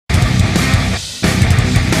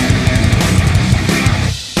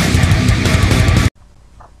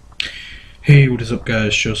Hey, what is up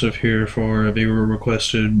guys? Joseph here for a viewer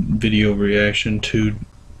requested video reaction to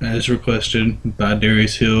as requested by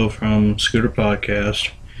Darius Hill from Scooter Podcast.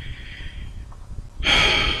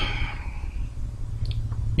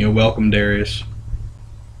 Welcome Darius.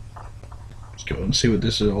 Let's go and see what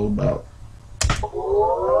this is all about.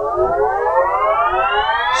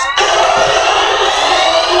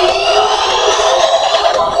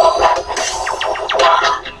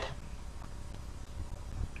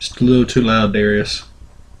 Just a little too loud, Darius.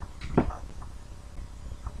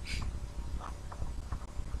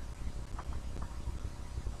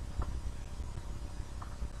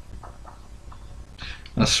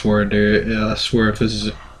 I swear, Darius. Yeah, I swear if this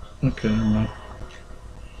is okay, never mind.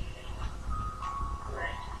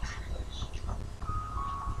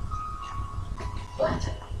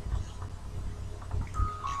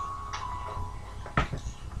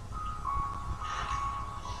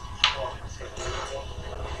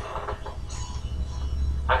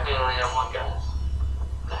 I can only have one guy.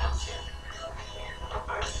 That's it.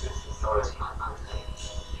 Always my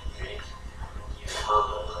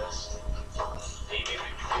combo list.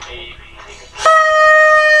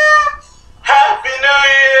 Happy New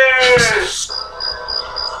Year!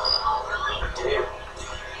 Dude,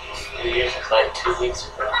 New Year's is like 2 weeks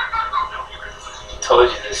ago. I told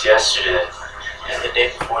you this yesterday, and the day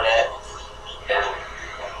before that, and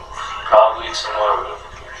probably tomorrow.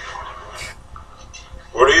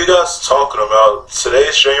 What are you guys talking about?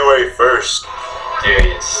 Today's January 1st.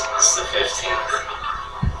 Darius, it's the 15th.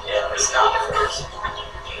 Yeah, it's not the 1st.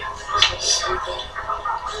 It's stupid.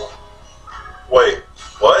 Wait,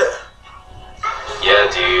 what?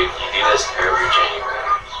 Yeah, dude, you do this every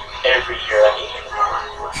January. Every year I hate it.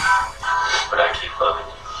 But I keep loving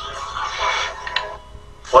you.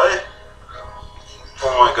 What?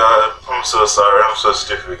 Oh my god, I'm so sorry. I'm so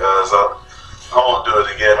stupid, guys. I won't do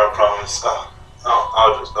it again, I promise.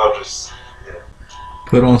 I'll just, yeah.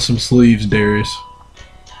 Put on some sleeves, Darius.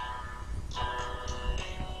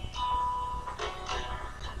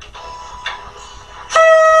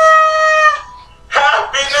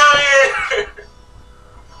 Happy New Year!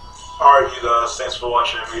 Alright, you guys, thanks for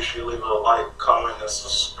watching. Make sure you leave a like, comment, and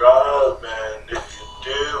subscribe. And if you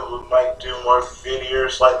do, we might do more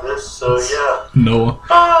videos like this. So, yeah. Noah.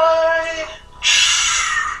 Bye!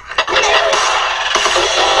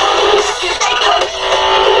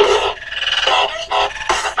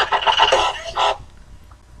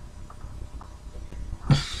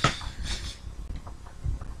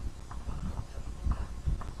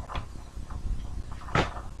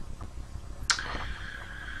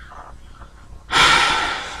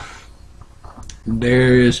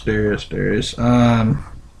 Darius.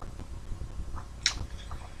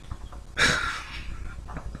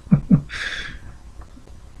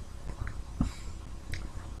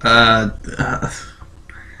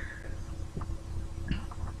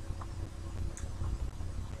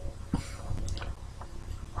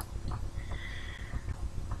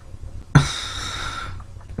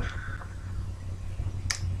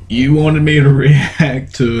 You wanted me to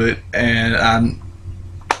react to it, and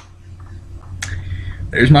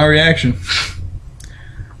there's my reaction.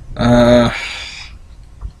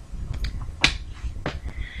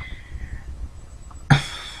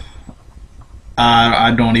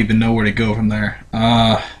 I don't even know where to go from there.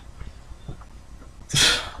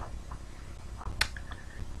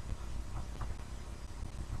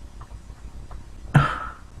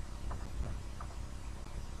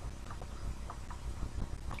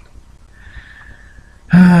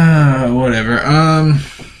 Whatever.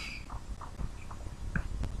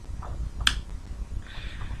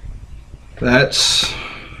 That's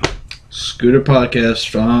Scooter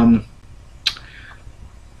Podcast.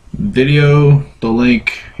 Video, the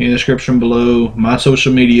link in the description below. My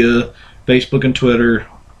social media, Facebook and Twitter,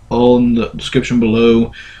 all in the description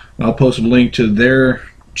below. I'll post a link to their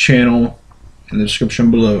channel in the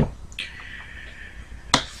description below.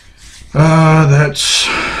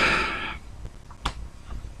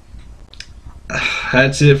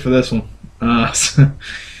 That's it for this one.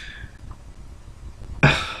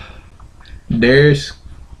 Darius,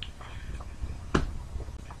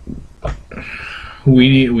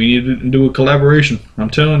 we need to do a collaboration. I'm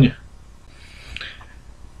telling you.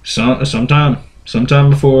 Sometime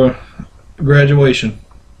before graduation,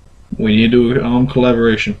 we need to do a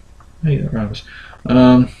collaboration. Hey, that rhymes.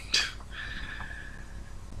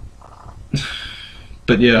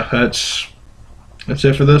 But yeah, that's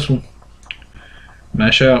it for this one.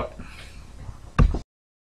 Mash out.